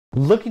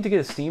Looking to get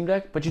a Steam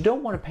Deck, but you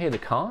don't want to pay the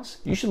cost?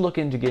 You should look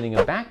into getting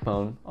a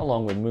backbone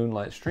along with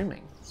Moonlight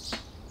streaming.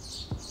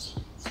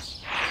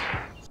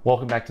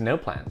 Welcome back to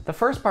NoPlan. The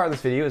first part of this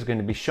video is going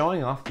to be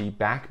showing off the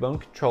backbone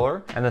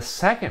controller, and the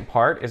second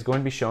part is going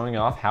to be showing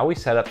off how we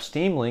set up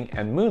Steam Link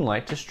and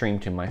Moonlight to stream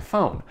to my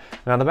phone.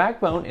 Now the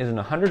backbone is an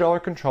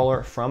 $100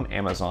 controller from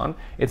Amazon.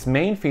 Its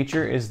main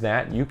feature is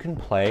that you can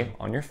play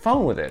on your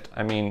phone with it.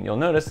 I mean, you'll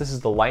notice this is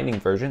the Lightning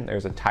version.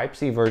 There's a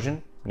Type-C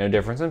version. No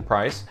difference in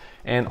price,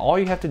 and all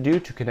you have to do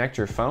to connect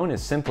your phone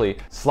is simply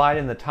slide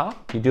in the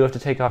top. You do have to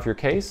take off your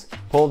case,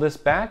 pull this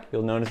back,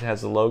 you'll notice it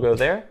has the logo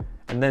there,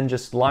 and then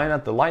just line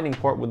up the lightning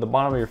port with the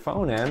bottom of your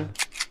phone and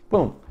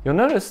boom. You'll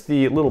notice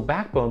the little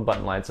backbone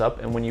button lights up,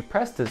 and when you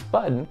press this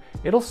button,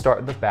 it'll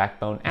start the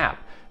backbone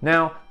app.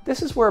 Now,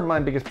 this is where my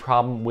biggest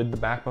problem with the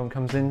backbone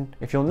comes in.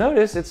 If you'll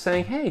notice, it's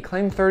saying, hey,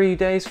 claim 30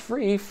 days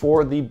free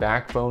for the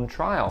backbone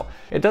trial.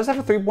 It does have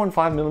a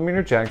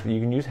 3.5mm jack that you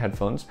can use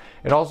headphones.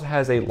 It also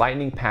has a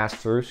lightning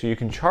pass-through so you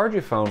can charge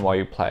your phone while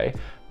you play.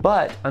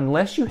 But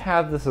unless you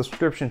have the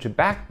subscription to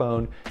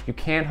Backbone, you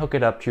can't hook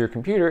it up to your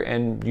computer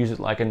and use it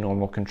like a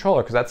normal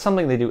controller, because that's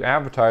something they do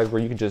advertise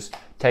where you can just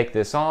take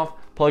this off,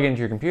 plug it into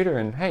your computer,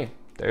 and hey,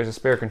 there's a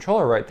spare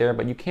controller right there,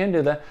 but you can't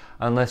do that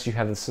unless you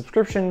have the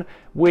subscription,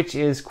 which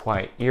is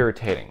quite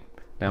irritating.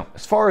 Now,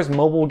 as far as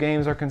mobile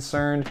games are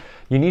concerned,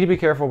 you need to be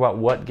careful about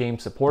what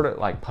games support it,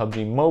 like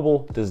PUBG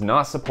Mobile does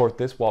not support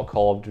this, while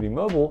Call of Duty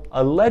Mobile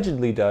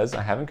allegedly does.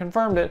 I haven't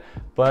confirmed it,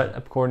 but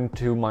according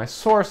to my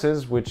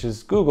sources, which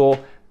is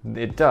Google,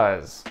 it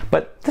does.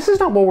 But this is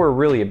not what we're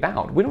really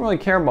about. We don't really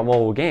care about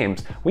mobile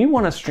games. We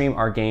want to stream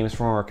our games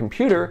from our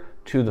computer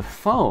to the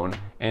phone,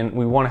 and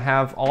we want to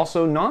have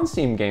also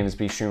non-Steam games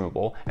be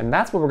streamable, and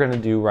that's what we're going to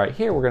do right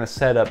here. We're going to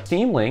set up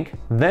Steam Link,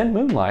 then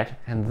Moonlight,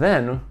 and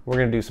then we're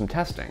going to do some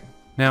testing.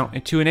 Now,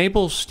 to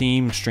enable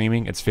Steam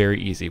streaming, it's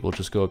very easy. We'll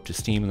just go up to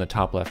Steam in the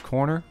top left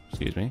corner,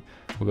 we'll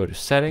go to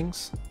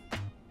Settings,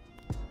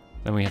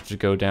 then we have to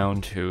go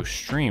down to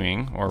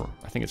Streaming, or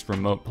I think it's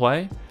Remote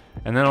Play,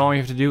 and then all you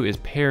have to do is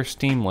pair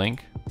Steam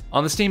Link.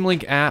 On the Steam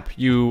Link app,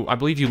 I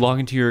believe you log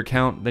into your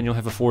account, then you'll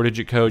have a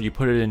 4-digit code, you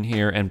put it in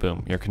here, and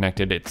boom, you're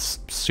connected. It's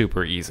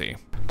super easy.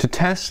 To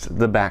test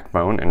the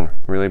backbone, and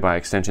really by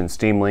extension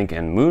Steam Link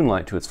and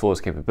Moonlight to its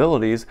fullest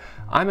capabilities,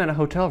 I'm at a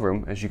hotel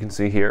room, as you can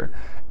see here,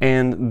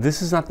 and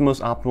this is not the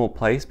most optimal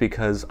place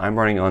because I'm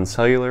running on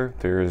cellular.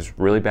 There's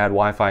really bad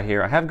Wi-Fi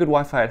here. I have good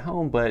Wi-Fi at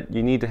home, but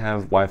you need to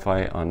have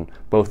Wi-Fi on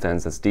both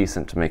ends that's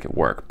decent to make it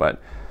work.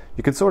 But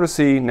you can sort of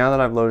see, now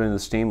that I've loaded into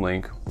Steam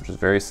Link, which is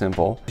very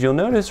simple, you'll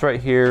notice right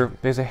here,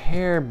 there's a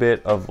hair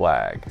bit of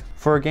lag.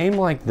 For a game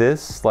like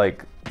this,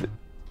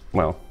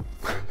 well,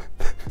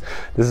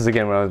 this is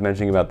again what I was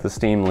mentioning about the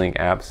Steam Link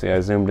app. See,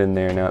 I zoomed in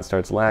there, now it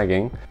starts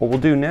lagging. What we'll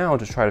do now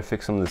to try to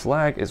fix some of this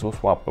lag is we'll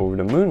swap over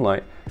to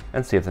Moonlight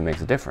and see if that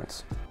makes a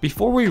difference.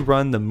 Before we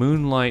run the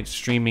Moonlight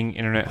streaming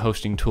internet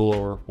hosting tool,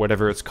 or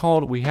whatever it's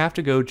called, we have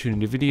to go to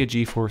NVIDIA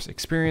GeForce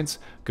Experience,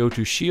 go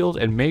to Shield,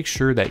 and make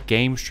sure that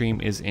Game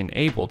Stream is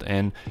enabled.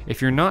 And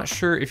if you're not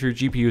sure if your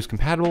GPU is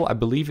compatible, I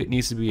believe it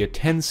needs to be a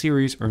 10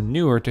 series or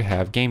newer to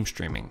have game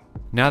streaming.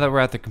 Now that we're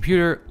at the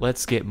computer,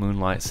 let's get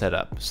Moonlight set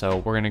up. So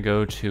we're gonna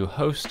go to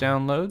Host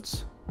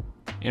Downloads,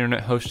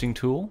 Internet Hosting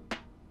Tool,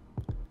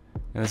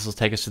 and this will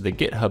take us to the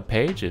GitHub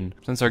page. And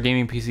since our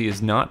gaming PC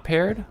is not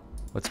paired,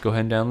 let's go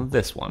ahead and download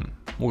this one.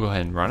 We'll go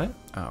ahead and run it.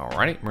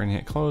 Alrighty, we're gonna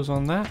hit close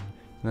on that.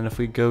 And then if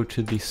we go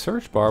to the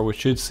search bar, we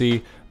should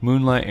see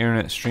Moonlight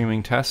Internet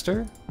Streaming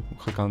Tester. We'll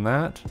click on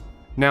that.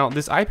 Now,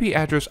 this IP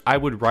address I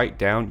would write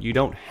down. You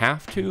don't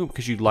have to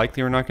because you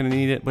likely are not going to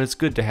need it, but it's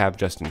good to have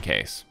just in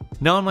case.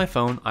 Now on my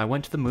phone, I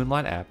went to the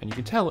Moonlight app, and you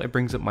can tell it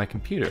brings up my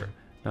computer.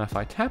 Now if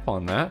I tap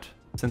on that,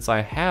 since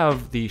I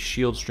have the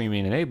Shield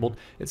streaming enabled,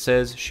 it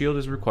says Shield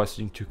is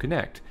requesting to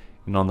connect.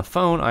 And on the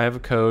phone, I have a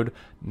code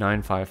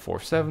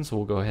 9547, so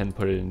we'll go ahead and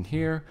put it in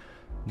here.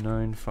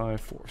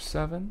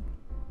 9547,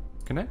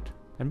 connect,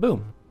 and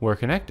boom, we're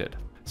connected.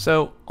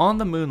 So on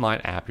the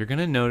Moonlight app, you're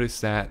gonna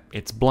notice that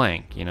it's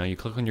blank. You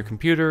click on your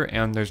computer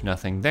and there's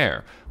nothing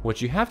there.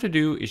 What you have to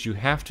do is you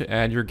have to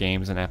add your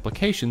games and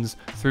applications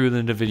through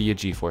the NVIDIA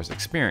GeForce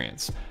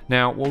Experience.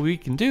 Now, what we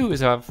can do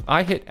is if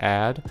I hit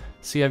add,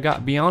 see I've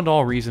got Beyond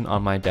All Reason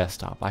on my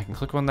desktop. I can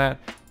click on that,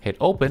 hit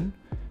open,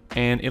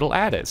 and it'll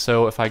add it.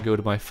 So if I go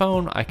to my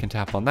phone, I can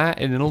tap on that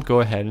and it'll go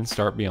ahead and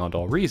start Beyond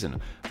All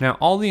Reason. Now,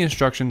 all the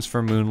instructions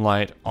for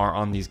Moonlight are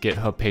on these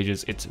GitHub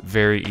pages. It's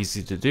very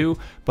easy to do,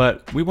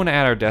 but we want to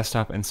add our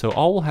desktop, and so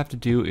all we'll have to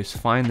do is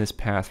find this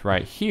path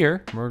right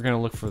here. We're going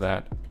to look for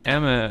that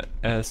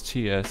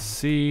mstsc.exe,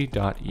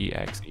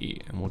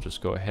 and we'll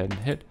just go ahead and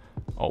hit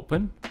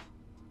open,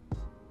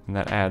 and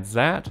that adds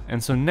that.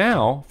 And so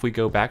now if we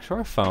go back to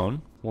our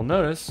phone, we'll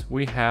notice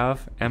we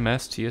have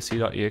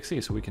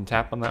mstsc.exe, so we can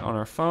tap on that on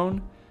our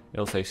phone.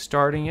 It'll say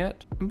starting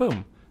it, and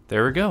boom,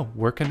 there we go,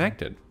 we're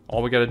connected.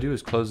 All we gotta do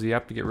is close the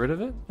app to get rid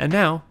of it. And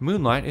now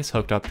Moonlight is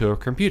hooked up to a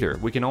computer.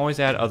 We can always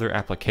add other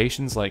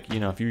applications, like,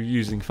 if you're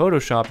using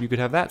Photoshop, you could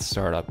have that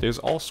start up. There's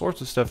all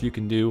sorts of stuff you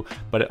can do,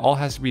 but it all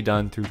has to be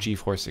done through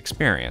GeForce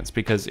Experience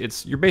because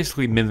you're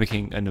basically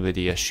mimicking a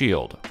NVIDIA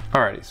Shield.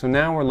 Alrighty, so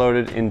now we're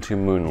loaded into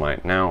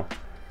Moonlight. Now,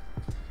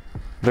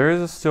 there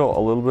is still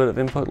a little bit of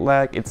input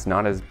lag. It's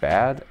not as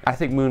bad. I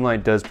think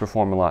Moonlight does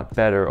perform a lot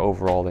better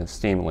overall than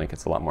Steam Link.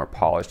 It's a lot more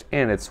polished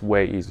and it's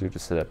way easier to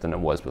set up than it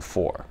was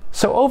before.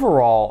 So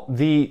overall,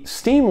 the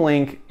Steam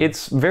Link,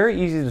 it's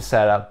very easy to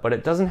set up, but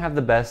it doesn't have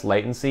the best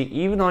latency.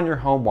 Even on your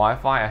home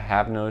Wi-Fi, I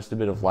have noticed a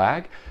bit of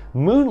lag.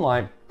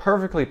 Moonlight,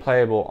 perfectly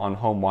playable on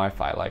home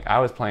Wi-Fi. Like, I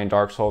was playing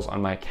Dark Souls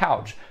on my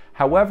couch.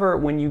 However,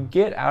 when you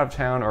get out of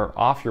town or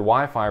off your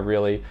Wi-Fi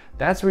really,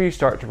 that's where you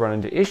start to run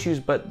into issues,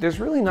 but there's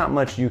really not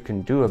much you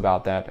can do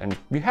about that, and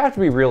you have to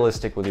be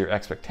realistic with your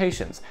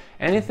expectations.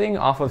 Anything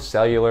off of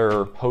cellular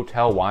or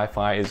hotel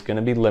Wi-Fi is going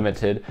to be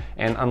limited,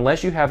 and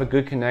unless you have a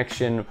good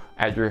connection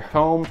at your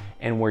home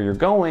and where you're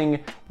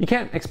going, you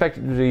can't expect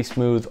it to be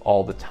smooth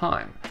all the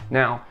time.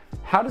 Now,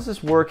 how does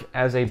this work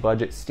as a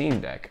budget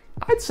Steam Deck?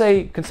 I'd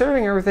say,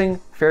 considering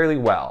everything, fairly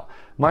well.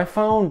 My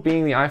phone,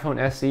 being the iPhone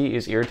SE,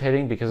 is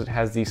irritating because it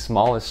has the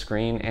smallest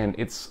screen and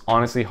it's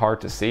honestly hard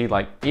to see.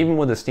 Like, even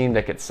with the Steam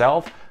Deck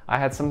itself, I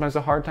had sometimes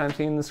a hard time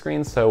seeing the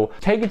screen. So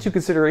take into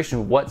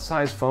consideration what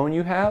size phone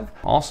you have,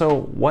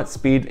 also what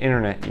speed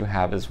internet you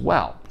have as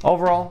well.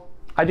 Overall,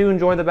 I do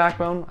enjoy the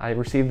Backbone. I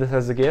received this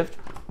as a gift.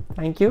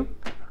 Thank you.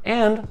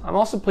 And I'm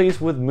also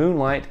pleased with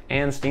Moonlight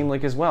and Steam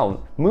Link as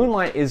well.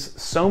 Moonlight is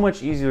so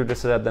much easier to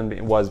set up than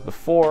it was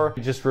before.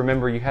 Just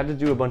remember, you had to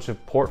do a bunch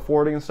of port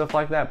forwarding and stuff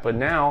like that, but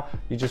now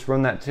you just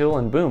run that tool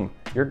and boom,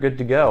 you're good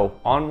to go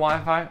on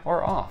Wi-Fi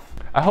or off.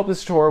 I hope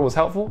this tutorial was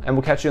helpful, and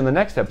we'll catch you in the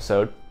next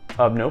episode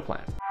of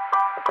NoPlan.